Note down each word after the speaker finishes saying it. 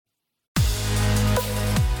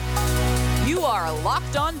are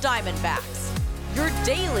Locked On Diamondbacks, your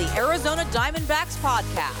daily Arizona Diamondbacks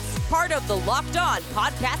podcast, part of the Locked On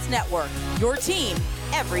Podcast Network, your team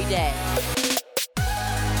every day.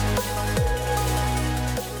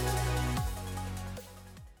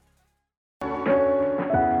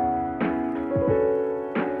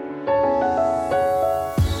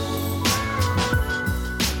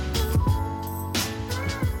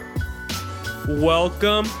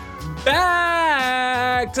 Welcome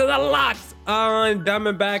back to the Locked On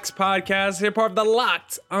Diamondbacks podcast. Here, part of the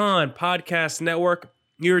Locked On Podcast Network.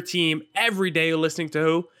 Your team every day listening to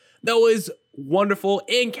who? Those wonderful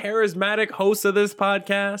and charismatic hosts of this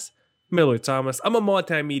podcast, Miller Thomas. I'm a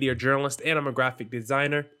multimedia journalist and I'm a graphic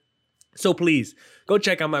designer. So please go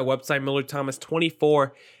check out my website,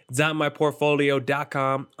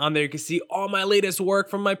 millerthomas24.myportfolio.com. On there you can see all my latest work,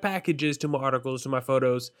 from my packages to my articles to my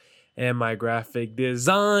photos and my graphic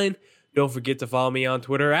design. Don't forget to follow me on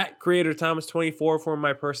Twitter at CreatorThomas24 for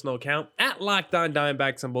my personal account, at Locked On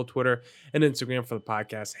Diamondbacks on both Twitter and Instagram for the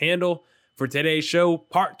podcast handle. For today's show,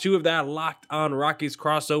 part 2 of that Locked On Rockies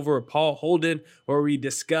crossover with Paul Holden, where we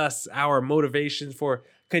discuss our motivations for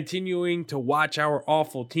continuing to watch our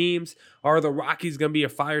awful teams. Are the Rockies going to be a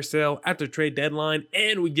fire sale at the trade deadline?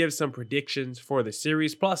 And we give some predictions for the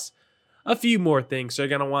series, plus a few more things. So you're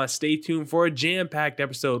going to want to stay tuned for a jam-packed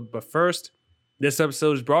episode. But first, this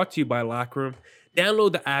episode is brought to you by Locker Room.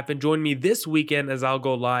 Download the app and join me this weekend as I'll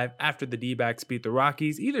go live after the D-backs beat the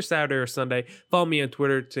Rockies, either Saturday or Sunday. Follow me on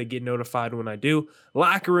Twitter to get notified when I do.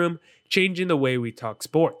 Locker Room, changing the way we talk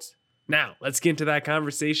sports. Now, let's get into that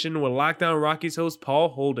conversation with Locked On Rockies host Paul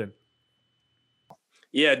Holden.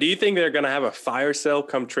 Yeah, do you think they're going to have a fire sale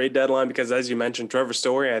come trade deadline? Because as you mentioned, Trevor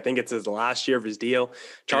Story, I think it's his last year of his deal.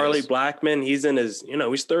 Charlie Blackmon, he's in his,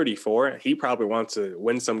 he's 34. He probably wants to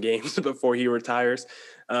win some games before he retires.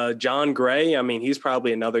 John Gray, he's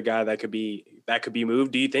probably another guy that could be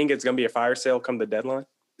moved. Do you think it's going to be a fire sale come the deadline?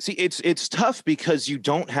 See, it's tough because you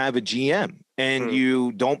don't have a GM and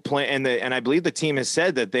you don't plan. And I believe the team has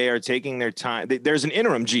said that they are taking their time. There's an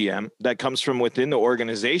interim GM that comes from within the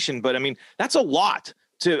organization, but that's a lot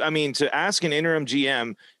to ask an interim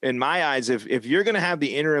GM. In my eyes, if you're going to have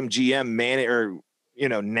the interim GM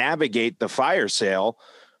navigate the fire sale,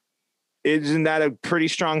 isn't that a pretty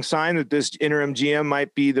strong sign that this interim GM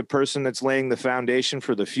might be the person that's laying the foundation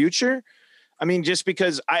for the future? Just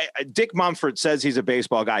because Dick Mumford says he's a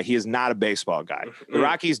baseball guy, he is not a baseball guy. The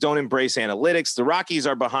Rockies don't embrace analytics. The Rockies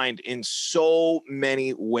are behind in so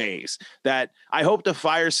many ways that I hope the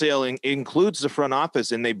fire sale includes the front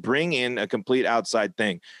office and they bring in a complete outside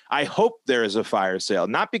thing. I hope there is a fire sale,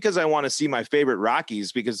 not because I want to see my favorite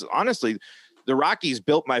Rockies, because honestly, the Rockies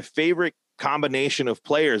built my favorite combination of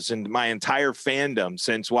players and my entire fandom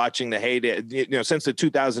since watching the heyday, since the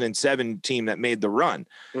 2007 team that made the run.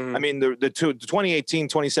 The 2018,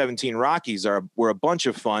 2017 Rockies were a bunch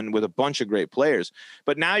of fun with a bunch of great players,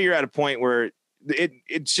 but now you're at a point where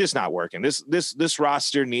it's just not working. This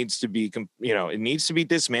roster needs to be, it needs to be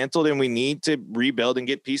dismantled, and we need to rebuild and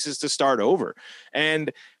get pieces to start over.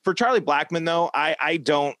 And for Charlie Blackmon, though, I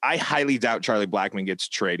highly doubt Charlie Blackmon gets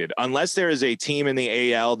traded unless there is a team in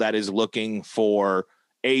the AL that is looking for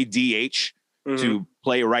a DH to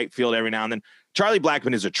play right field every now and then. Charlie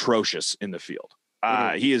Blackmon is atrocious in the field.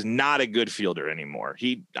 He is not a good fielder anymore.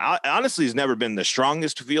 He honestly has never been the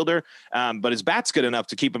strongest fielder, but his bat's good enough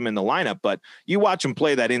to keep him in the lineup. But you watch him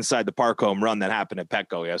play that inside the park home run that happened at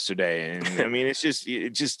Petco yesterday. And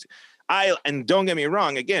and don't get me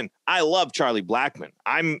wrong. Again, I love Charlie Blackmon.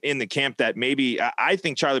 I'm in the camp that maybe I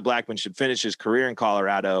think Charlie Blackmon should finish his career in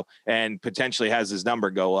Colorado and potentially has his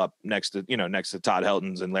number go up next to Todd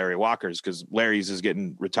Helton's and Larry Walker's, because Larry's is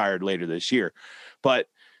getting retired later this year. But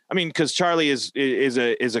because Charlie is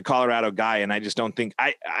a Colorado guy, and I just don't think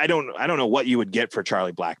I don't know what you would get for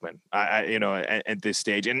Charlie Blackmon, at this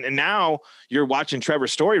stage. And now you're watching Trevor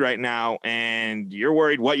Story right now, and you're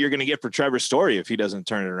worried what you're going to get for Trevor Story if he doesn't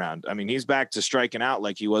turn it around. He's back to striking out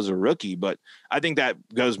like he was a rookie, but I think that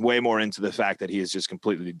goes way more into the fact that he is just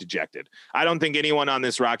completely dejected. I don't think anyone on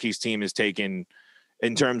this Rockies team is taken.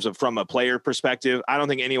 In terms of from a player perspective, I don't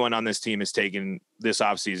think anyone on this team has taken this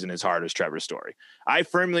offseason as hard as Trevor Story. I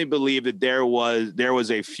firmly believe that there was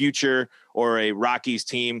a future or a Rockies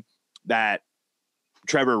team that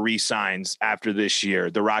Trevor re-signs after this year.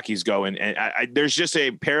 The Rockies go and there's just a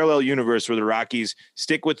parallel universe where the Rockies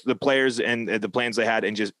stick with the players and the plans they had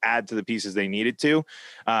and just add to the pieces they needed to,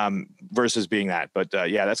 versus being that. But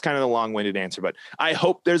that's kind of the long-winded answer. But I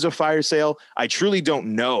hope there's a fire sale. I truly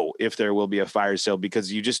don't know if there will be a fire sale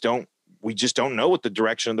because you just don't we just don't know what the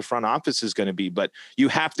direction of the front office is going to be. But you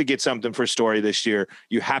have to get something for Story this year.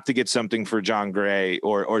 You have to get something for John Gray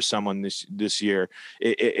or someone this year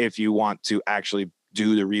if you want to actually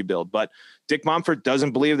do the rebuild. But Dick Monfort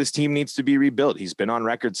doesn't believe this team needs to be rebuilt. He's been on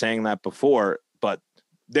record saying that before, but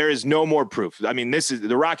there is no more proof. I mean,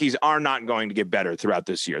 the Rockies are not going to get better throughout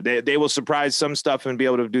this year. They will surprise some stuff and be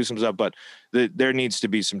able to do some stuff, but there needs to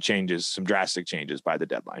be some changes, some drastic changes by the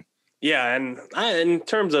deadline. Yeah, and in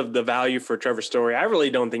terms of the value for Trevor Story, I really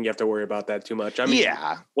don't think you have to worry about that too much. I mean,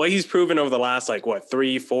 what he's proven over the last,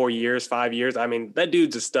 3, 4 years, 5 years, I mean, that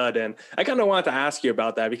dude's a stud. And I kind of want to ask you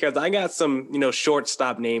about that because I got some,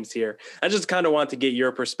 shortstop names here. I just kind of want to get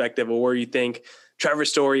your perspective of where you think Trevor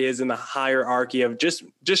Story is in the hierarchy of just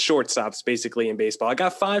shortstops basically in baseball. I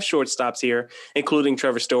got 5 shortstops here, including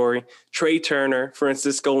Trevor Story, Trey Turner,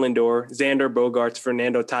 Francisco Lindor, Xander Bogaerts,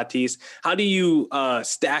 Fernando Tatis. How do you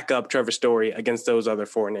stack up Trevor Story against those other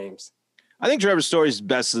 4 names? I think Trevor Story's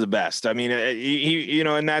best of the best. I mean, he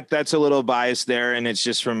and that's a little biased there, and it's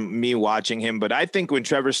just from me watching him. But I think when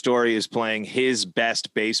Trevor Story is playing his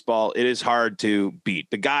best baseball, it is hard to beat.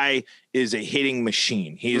 The guy is a hitting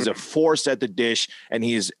machine. He is a force at the dish, and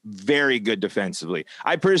he is very good defensively.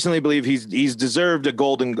 I personally believe he's deserved a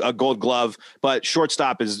gold glove, but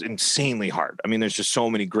shortstop is insanely hard. I mean, there's just so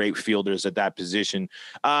many great fielders at that position.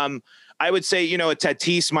 I would say,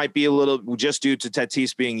 Tatis might be a little just due to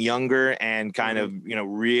Tatis being younger and kind of,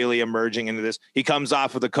 really emerging into this. He comes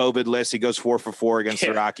off of the COVID list. He goes 4 for 4 against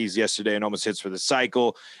the Rockies yesterday and almost hits for the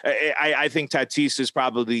cycle. I think Tatis is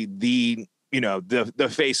probably the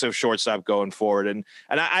face of shortstop going forward. And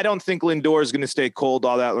I don't think Lindor is going to stay cold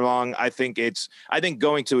all that long. I think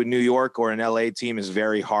going to a New York or an LA team is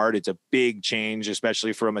very hard. It's a big change,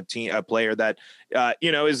 especially from a player that,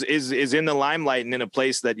 is in the limelight and in a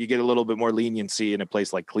place that you get a little bit more leniency in a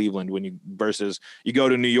place like Cleveland versus you go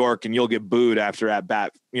to New York and you'll get booed after at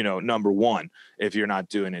bat, number 1 if you're not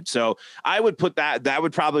doing it. So I would put that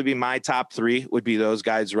would probably be my top 3 would be those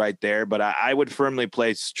guys right there. But I would firmly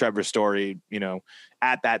place Trevor Story,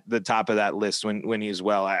 at the top of that list when he's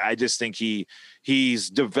well. I just think he's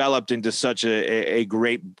developed into such a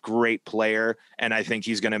great player, and I think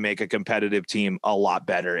he's going to make a competitive team a lot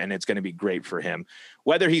better, and it's going to be great for him.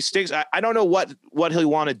 Whether he sticks, I don't know what he'll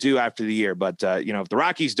want to do after the year, but if the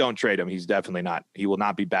Rockies don't trade him, he's definitely not. He will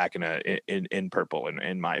not be back in purple,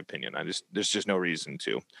 in my opinion. There's just no reason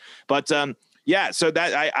to. But so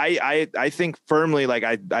that I think firmly,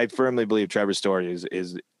 I firmly believe Trevor Story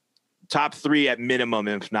is top 3 at minimum,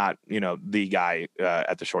 if not, the guy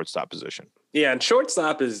at the shortstop position. Yeah, and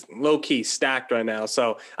shortstop is low-key stacked right now.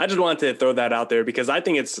 So I just wanted to throw that out there because I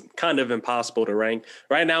think it's kind of impossible to rank.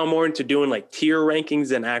 Right now, I'm more into doing tier rankings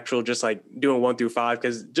than actual just doing 1 through 5.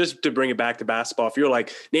 Because just to bring it back to basketball, if you're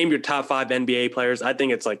name your top 5 NBA players, I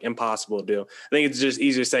think it's impossible to do. I think it's just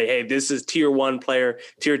easier to say, hey, this is tier 1 player,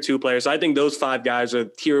 tier 2 player. So I think those 5 guys are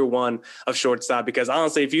tier 1 of shortstop because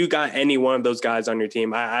honestly, if you got any one of those guys on your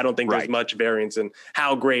team, I don't think there's much variance in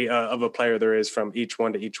how great of a player there is from each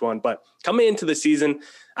one to each one. But coming into the season,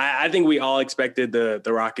 I think we all expected the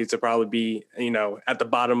Rockies to probably be, at the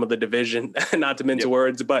bottom of the division, not to mince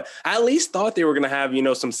words, but I at least thought they were going to have,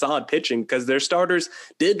 some solid pitching because their starters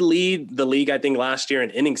did lead the league, I think, last year in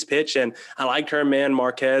innings pitch. And I like German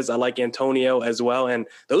Marquez. I like Antonio as well. And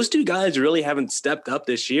those 2 guys really haven't stepped up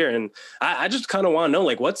this year. And I just kind of want to know,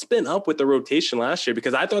 what's been up with the rotation last year?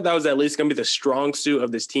 Because I thought that was at least going to be the strong suit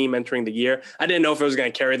of this team entering the year. I didn't know if it was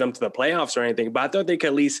going to carry them to the playoffs or anything, but I thought they could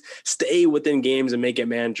at least stay within games and make it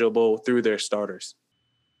manageable through their starters.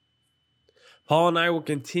 Paul and I will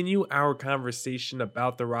continue our conversation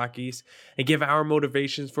about the Rockies and give our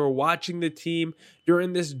motivations for watching the team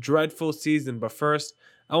during this dreadful season. But first,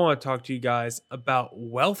 I want to talk to you guys about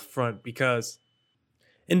Wealthfront because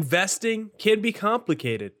investing can be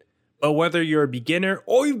complicated. But whether you're a beginner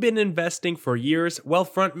or you've been investing for years,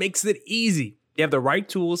 Wealthfront makes it easy. They have the right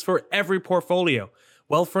tools for every portfolio.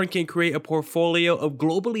 Wealthfront can create a portfolio of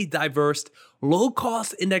globally diverse,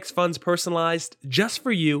 low-cost index funds personalized just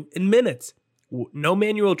for you in minutes. No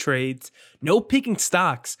manual trades, no picking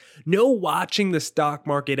stocks, no watching the stock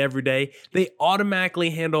market every day. They automatically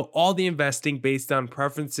handle all the investing based on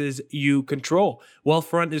preferences you control.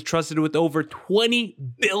 Wealthfront is trusted with over $20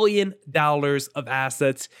 billion of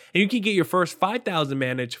assets, and you can get your first $5,000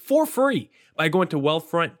 managed for free by going to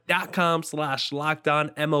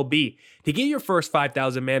wealthfront.com/lockedonmlb. To get your first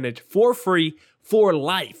 $5,000 managed for free for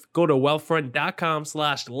life, go to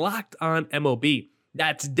wealthfront.com/lockedonmlb.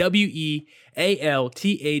 That's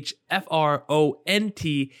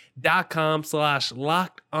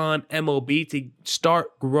wealthfront.com/lockedonmlb to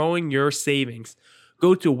start growing your savings.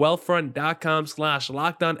 Go to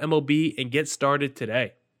wealthfront.com/LockedOnMLB and get started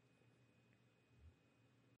today.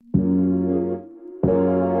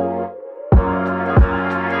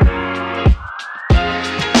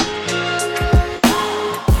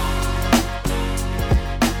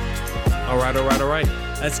 All right.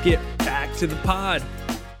 Let's get back to the pod.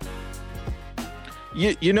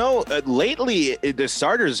 Lately the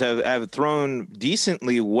starters have thrown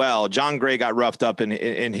decently well. John Gray got roughed up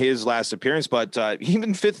in his last appearance, but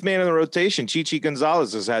even fifth man in the rotation, Chichi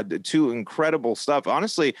Gonzalez has had two incredible stuff.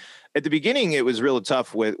 Honestly, at the beginning, it was real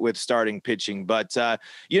tough with starting pitching, but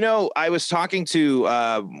I was talking to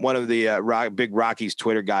one of the Big Rockies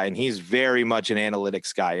Twitter guy, and he's very much an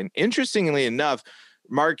analytics guy. And interestingly enough,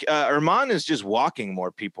 Mark Germán is just walking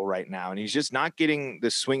more people right now, and he's just not getting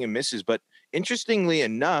the swing and misses. But interestingly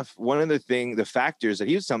enough, one of the factors that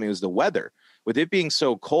he was telling me was the weather. With it being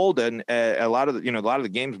so cold, and a lot of the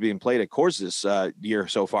games being played at Coors this year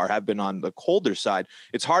so far have been on the colder side.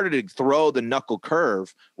 It's harder to throw the knuckle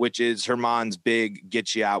curve, which is Germán's big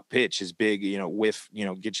get you out pitch, his big whiff,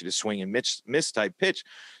 get you to swing and miss type pitch.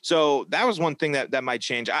 So that was one thing that might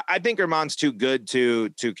change. I think Germán's too good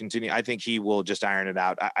to continue. I think he will just iron it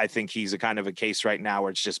out. I think he's a kind of a case right now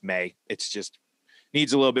where it's just May. It's just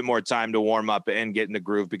needs a little bit more time to warm up and get in the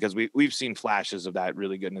groove, because we've seen flashes of that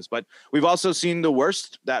really goodness, but we've also seen the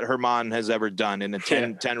worst that Germán has ever done in a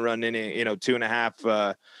 10 run inning,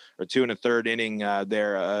 2.5 or 2 1/3 inning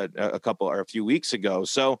there a few weeks ago.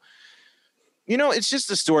 So, it's just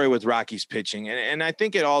the story with Rockies pitching. And I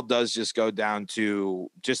think it all does just go down to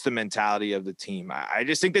just the mentality of the team. I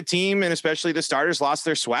just think the team, and especially the starters, lost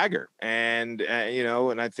their swagger. And,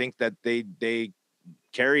 and I think that they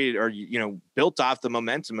carried or built off the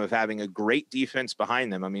momentum of having a great defense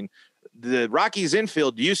behind them. I mean, the Rockies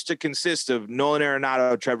infield used to consist of Nolan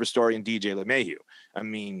Arenado, Trevor Story, and DJ LeMahieu. I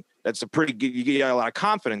mean, that's a pretty good, you get a lot of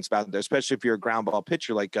confidence about that, especially if you're a ground ball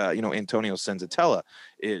pitcher like Antonio Senzatella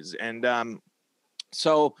is. And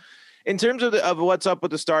so in terms of what's up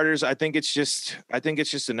with the starters, I think it's just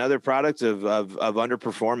another product of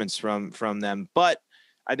underperformance from them. But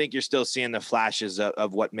I think you're still seeing the flashes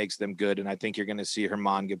of what makes them good, and I think you're going to see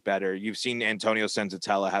Germán get better. You've seen Antonio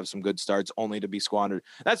Senzatella have some good starts only to be squandered.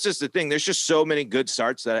 That's just the thing. There's just so many good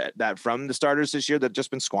starts that from the starters this year that have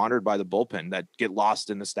just been squandered by the bullpen that get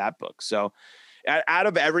lost in the stat book. So out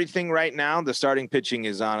of everything right now, the starting pitching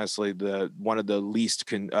is honestly one of the least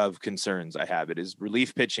of concerns I have. It is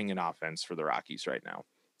relief pitching and offense for the Rockies right now.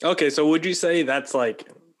 Okay, so would you say that's like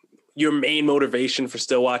your main motivation for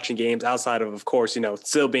still watching games outside of course,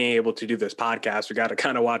 still being able to do this podcast? We got to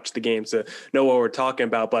kind of watch the games to know what we're talking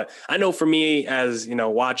about. But I know for me, as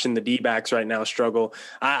watching the D-backs right now struggle,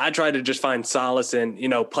 I try to just find solace in,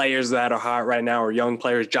 players that are hot right now, or young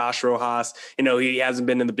players. Josh Rojas, he hasn't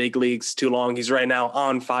been in the big leagues too long. He's right now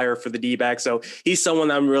on fire for the D-backs. So he's someone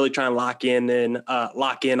that I'm really trying to lock in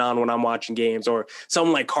on when I'm watching games. Or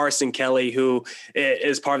someone like Carson Kelly, who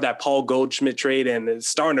is part of that Paul Goldschmidt trade and is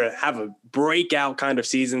starting to have a breakout kind of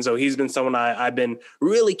season. So he's been someone I've been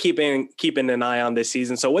really keeping an eye on this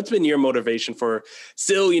season. So what's been your motivation for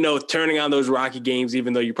still, turning on those Rocky games,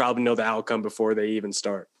 even though you probably know the outcome before they even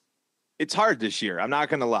start? It's hard this year. I'm not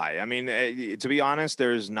going to lie. I mean, to be honest,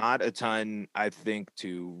 there's not a ton, I think,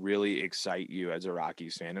 to really excite you as a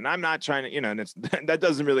Rockies fan. And I'm not trying to, and that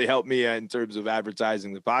doesn't really help me in terms of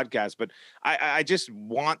advertising the podcast, but I just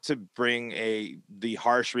want to bring the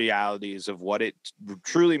harsh realities of what it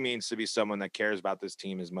truly means to be someone that cares about this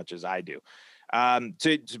team as much as I do.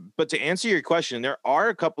 But to answer your question, there are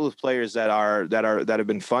a couple of players that have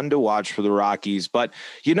been fun to watch for the Rockies, but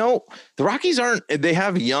the Rockies they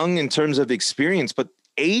have young in terms of experience, but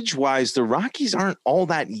age-wise, the Rockies aren't all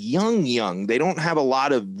that young. They don't have a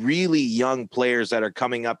lot of really young players that are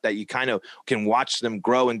coming up that you kind of can watch them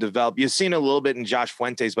grow and develop. You've seen a little bit in Josh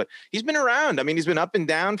Fuentes, but he's been around. I mean, he's been up and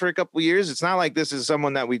down for a couple of years. It's not like this is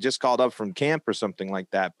someone that we just called up from camp or something like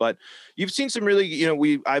that. But you've seen some really,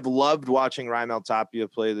 I've loved watching Raimel Tapia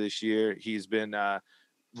play this year. He's been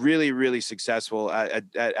really, really successful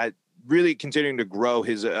at really continuing to grow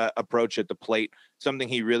his approach at the plate, something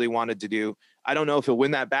he really wanted to do. I don't know if he'll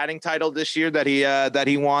win that batting title this year that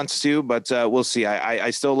he wants to, but we'll see.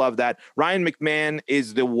 I still love that. Ryan McMahon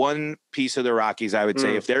is the one piece of the Rockies, I would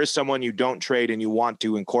say. If there's someone you don't trade and you want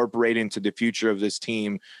to incorporate into the future of this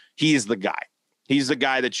team, he's the guy. He's the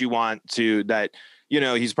guy that you want to, that,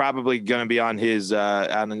 he's probably going to be on his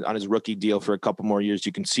rookie deal for a couple more years.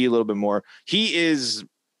 You can see a little bit more. He is,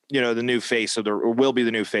 the new face will be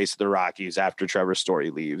the new face of the Rockies after Trevor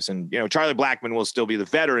Story leaves. And, Charlie Blackmon will still be the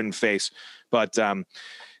veteran face, but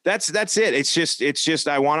That's it. It's just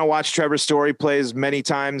I want to watch Trevor Story play as many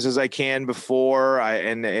times as I can before.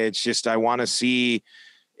 I want to see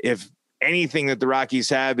if anything that the Rockies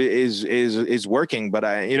have is working. But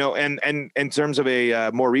and in terms of a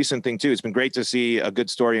more recent thing too, it's been great to see a good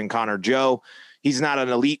story in Connor Joe. He's not an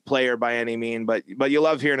elite player by any mean, but you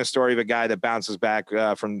love hearing a story of a guy that bounces back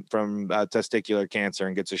from testicular cancer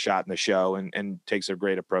and gets a shot in the show and takes a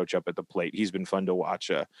great approach up at the plate. He's been fun to watch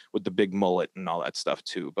with the big mullet and all that stuff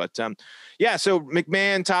too. But so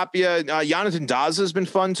McMahon, Tapia, Jonathan Daza has been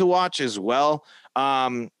fun to watch as well.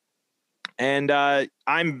 And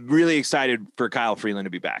I'm really excited for Kyle Freeland to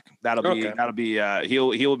be back.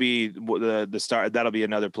 He'll be the star. That'll be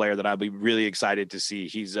another player that I'll be really excited to see.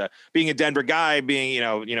 He's being a Denver guy,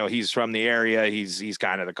 he's from the area. He's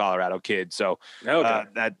kind of the Colorado kid. So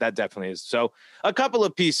that definitely is. So a couple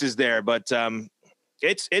of pieces there, but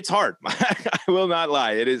it's hard. I will not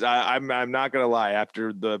lie. It is. I'm not going to lie.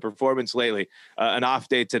 After the performance lately, an off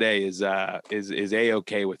day today is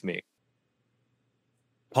A-okay with me.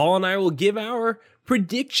 Paul and I will give our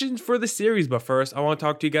predictions for the series, but first I want to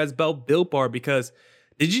talk to you guys about Built Bar, because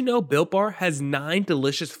did you know Built Bar has 9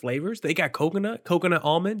 delicious flavors? They got coconut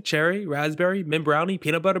almond, cherry, raspberry, mint brownie,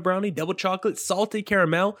 peanut butter brownie, double chocolate, salty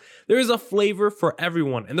caramel. There is a flavor for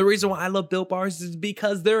everyone. And the reason why I love Built Bars is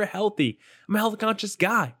because they're healthy. I'm a health conscious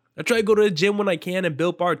guy. I try to go to the gym when I can, and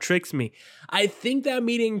Built Bar tricks me. I think that I'm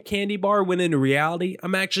eating a candy bar when in reality,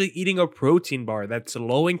 I'm actually eating a protein bar that's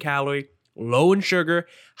low in calorie, low in sugar,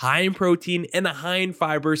 high in protein, and high in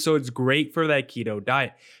fiber, so it's great for that keto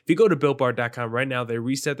diet. If you go to BuiltBar.com right now, they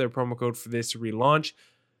reset their promo code for this relaunch.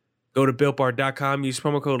 Go to BuiltBar.com, use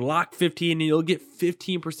promo code LOCK15, and you'll get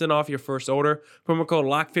 15% off your first order. Promo code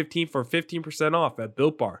LOCK15 for 15% off at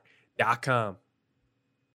BuiltBar.com.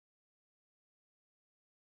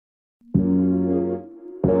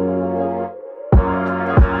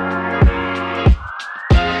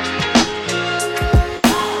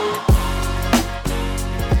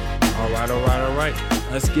 All right.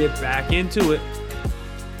 Let's get back into it.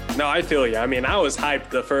 No, I feel you. I mean, I was hyped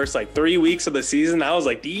the first 3 weeks of the season. I was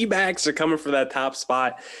like, the E-backs are coming for that top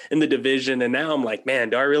spot in the division. And now I'm like, man,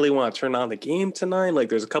 do I really want to turn on the game tonight?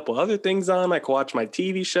 There's a couple other things on. I can watch my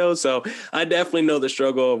TV show. So I definitely know the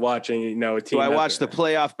struggle of watching, a team. Do I watch the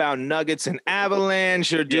playoff bound Nuggets and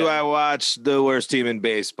Avalanche, or do I watch the worst team in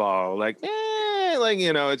baseball?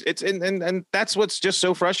 It's and that's what's just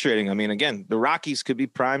so frustrating. I mean, again, the Rockies could be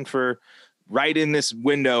primed for right in this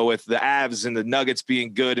window with the Avs and the Nuggets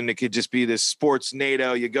being good, and it could just be this sports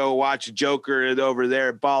NATO. You go watch Joker over there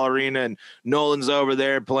at Ball Arena, and Nolan's over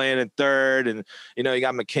there playing at third, and you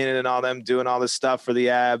got McKinnon and all them doing all this stuff for the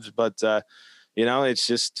Avs, but it's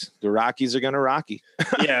just the Rockies are gonna Rocky.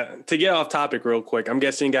 Yeah, to get off topic real quick, I'm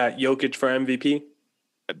guessing you got Jokic for MVP.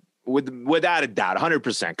 Without a doubt,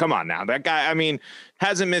 100%. Come on now. That guy, I mean,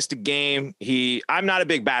 hasn't missed a game. I'm not a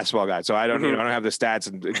big basketball guy, so I don't have the stats,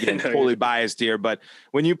 and again, totally biased here. But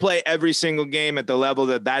when you play every single game at the level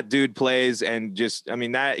that dude plays, and just, I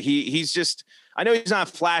mean, that he's just, I know he's not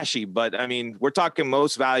flashy, but I mean, we're talking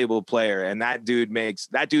most valuable player, and that dude makes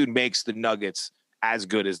the Nuggets as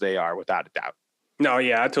good as they are, without a doubt. No,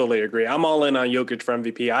 yeah, I totally agree. I'm all in on Jokic for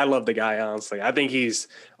MVP. I love the guy, honestly. I think he's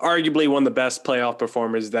arguably one of the best playoff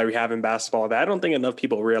performers that we have in basketball that I don't think enough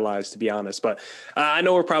people realize, to be honest. But I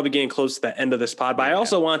know we're probably getting close to the end of this pod, but I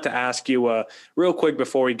also want to ask you real quick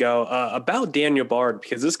before we go about Daniel Bard,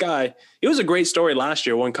 because this guy, it was a great story last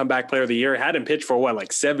year, won comeback player of the year, hadn't pitched for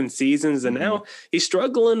 7 seasons, and now he's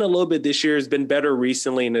struggling a little bit this year. Has been better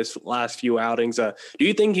recently in his last few outings. Do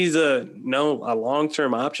you think he's a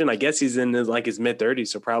long-term option? I guess he's in his mid-30s,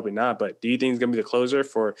 so probably not, but do you think he's going to be the closer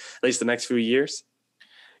for at least the next few years?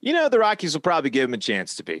 The Rockies will probably give him a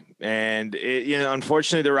chance to be. And,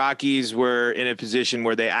 unfortunately, the Rockies were in a position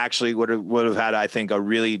where they actually would have had, I think, a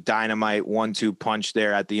really dynamite 1-2 punch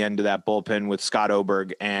there at the end of that bullpen with Scott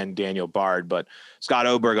Oberg and Daniel Bard. But Scott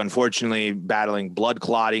Oberg, unfortunately, battling blood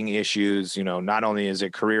clotting issues. Not only is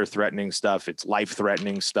it career-threatening stuff, it's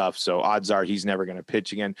life-threatening stuff. So odds are he's never going to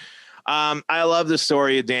pitch again. I love the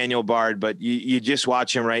story of Daniel Bard, but you just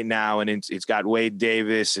watch him right now, and it's got Wade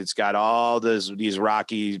Davis. It's got all these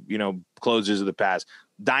Rocky, closers of the past.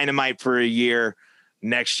 Dynamite for a year.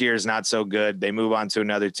 Next year is not so good. They move on to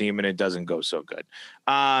another team, and it doesn't go so good.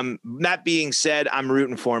 That being said, I'm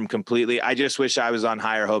rooting for him completely. I just wish I was on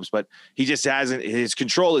higher hopes, but he just hasn't. His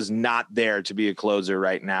control is not there to be a closer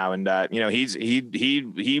right now, and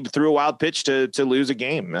he threw a wild pitch to lose a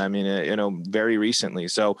game. I mean, very recently.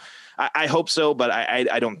 So I hope so, but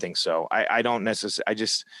I don't think so. I don't necessarily.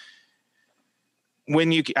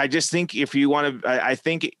 I just think if you want to, I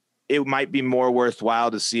think it might be more worthwhile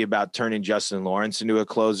to see about turning Justin Lawrence into a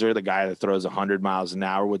closer, the guy that throws 100 miles an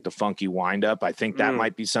hour with the funky windup. I think that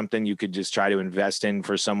might be something you could just try to invest in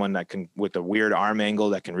for someone that can, with a weird arm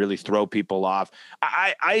angle, that can really throw people off.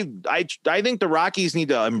 I think the Rockies need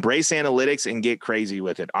to embrace analytics and get crazy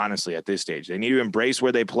with it. Honestly, at this stage, they need to embrace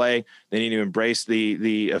where they play. They need to embrace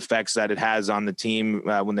the effects that it has on the team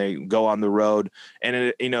when they go on the road,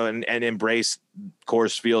 and and embrace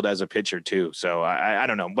Coors Field as a pitcher too. So I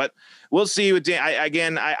don't know, but we'll see. With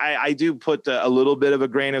I do put a little bit of a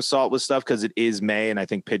grain of salt with stuff because it is May, and I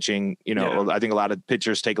think pitching, I think a lot of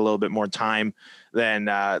pitchers take a little bit more time than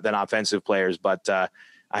offensive players, but I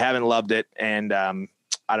haven't loved it. And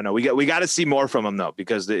I don't know. We got to see more from him though,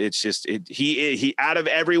 because it's just he out of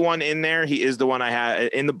everyone in there, he is the one I have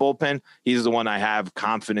in the bullpen. He's the one I have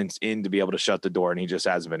confidence in to be able to shut the door, and he just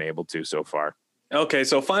hasn't been able to so far. Okay,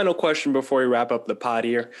 so final question before we wrap up the pod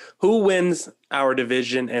here. Who wins our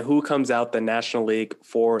division and who comes out the National League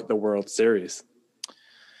for the World Series?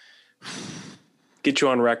 Get you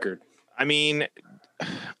on record. I mean,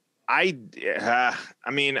 I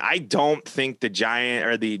don't think the Giant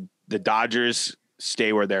or the Dodgers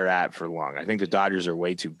stay where they're at for long. I think the Dodgers are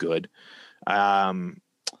way too good.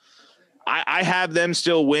 I have them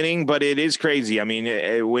still winning, but it is crazy. I mean,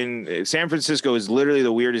 when San Francisco is literally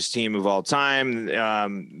the weirdest team of all time,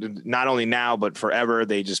 not only now, but forever,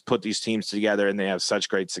 they just put these teams together and they have such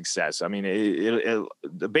great success. I mean,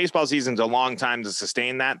 the baseball season's a long time to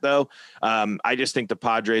sustain that, though. I just think the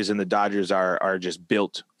Padres and the Dodgers are just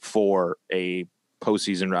built for a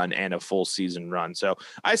postseason run and a full season run. So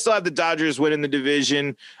I still have the Dodgers winning the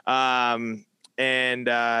division. But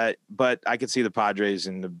I could see the Padres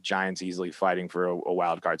and the Giants easily fighting for a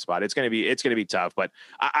wild card spot. It's going to be tough, but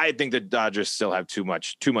I think the Dodgers still have too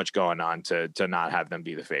much going on to not have them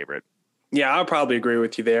be the favorite. Yeah, I'll probably agree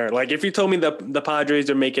with you there. Like, if you told me the Padres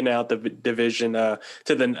are making out the division to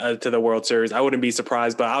the World Series, I wouldn't be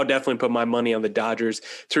surprised. But I would definitely put my money on the Dodgers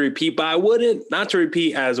to repeat. But I wouldn't not to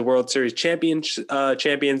repeat as World Series champions,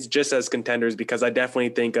 just as contenders, because I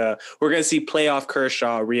definitely think we're going to see playoff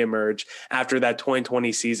Kershaw reemerge after that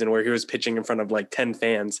 2020 season where he was pitching in front of like 10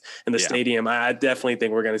 fans in the stadium. I definitely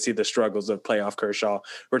think we're going to see the struggles of playoff Kershaw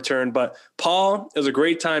return. But Paul, it was a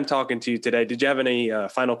great time talking to you today. Did you have any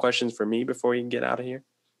final questions for me before you can get out of here?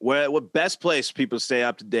 What best place people stay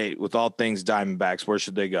up to date with all things Diamondbacks? Where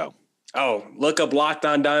should they go? Oh, look up Locked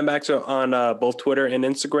On Diamondbacks on both Twitter and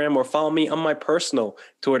Instagram, or follow me on my personal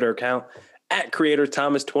Twitter account at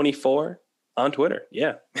CreatorThomas24 on Twitter.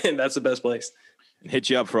 Yeah, that's the best place.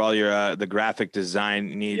 Hit you up for all your the graphic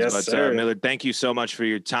design needs. Yes, but sir. Millard, thank you so much for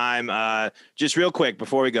your time. Just real quick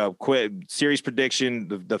before we go, quick series prediction,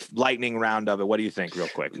 the lightning round of it. What do you think, real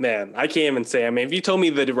quick? Man, I can't even say. I mean, if you told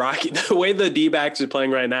me the way the D-backs are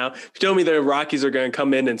playing right now, if you told me the Rockies are going to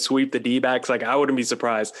come in and sweep the D-backs, like, I wouldn't be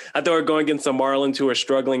surprised. I thought we're going against the Marlins, who are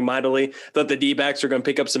struggling mightily. Thought the D-backs are going to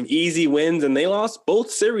pick up some easy wins, and they lost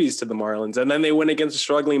both series to the Marlins, and then they went against a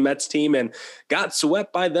struggling Mets team and got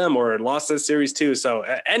swept by them, or lost that series too. So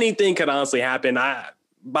anything could honestly happen.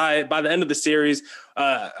 By the end of the series,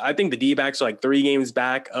 I think the D-backs are like 3 games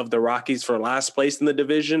back of the Rockies for last place in the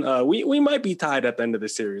division. We might be tied at the end of the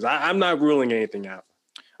series. I'm not ruling anything out.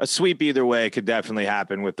 A sweep either way could definitely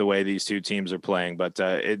happen with the way these two teams are playing, but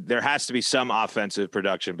there has to be some offensive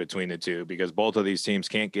production between the two, because both of these teams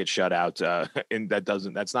can't get shut out, and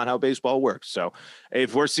that's not how baseball works. So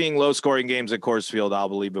if we're seeing low scoring games at Coors Field, I'll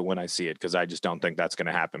believe it when I see it, because I just don't think that's going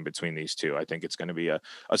to happen between these two. I think it's going to be a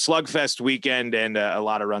slugfest weekend, and a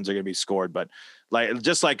lot of runs are going to be scored, but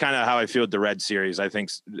just like kind of how I feel with the Red Series, I think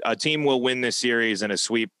a team will win this series, and a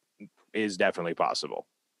sweep is definitely possible.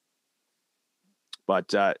 But,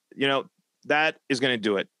 that is going to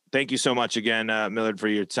do it. Thank you so much again, Millard, for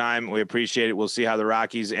your time. We appreciate it. We'll see how the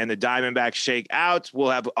Rockies and the Diamondbacks shake out.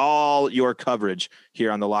 We'll have all your coverage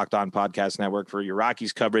here on the Locked On Podcast Network for your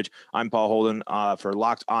Rockies coverage. I'm Paul Holden for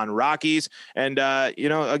Locked On Rockies. And,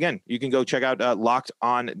 again, you can go check out Locked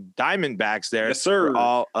On Diamondbacks there. Yes, sir. For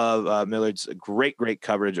all of Millard's great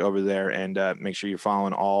coverage over there. And make sure you're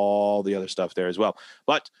following all the other stuff there as well.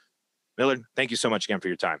 But, Millard, thank you so much again for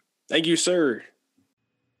your time. Thank you, sir.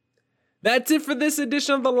 That's it for this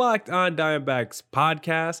edition of the Locked On Diamondbacks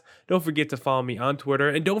podcast. Don't forget to follow me on Twitter,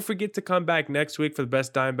 and don't forget to come back next week for the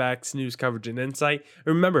best Diamondbacks news coverage and insight.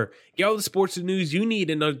 And remember, get all the sports news you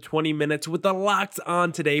need in under 20 minutes with the Locked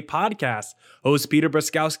On Today podcast. Host Peter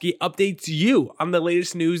Bruskowski updates you on the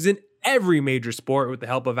latest news in every major sport with the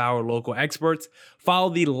help of our local experts.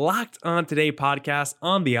 Follow the Locked On Today podcast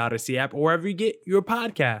on the Odyssey app or wherever you get your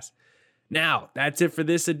podcasts. Now, that's it for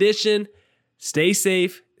this edition. Stay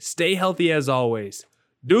safe. Stay healthy as always.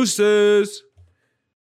 Deuces.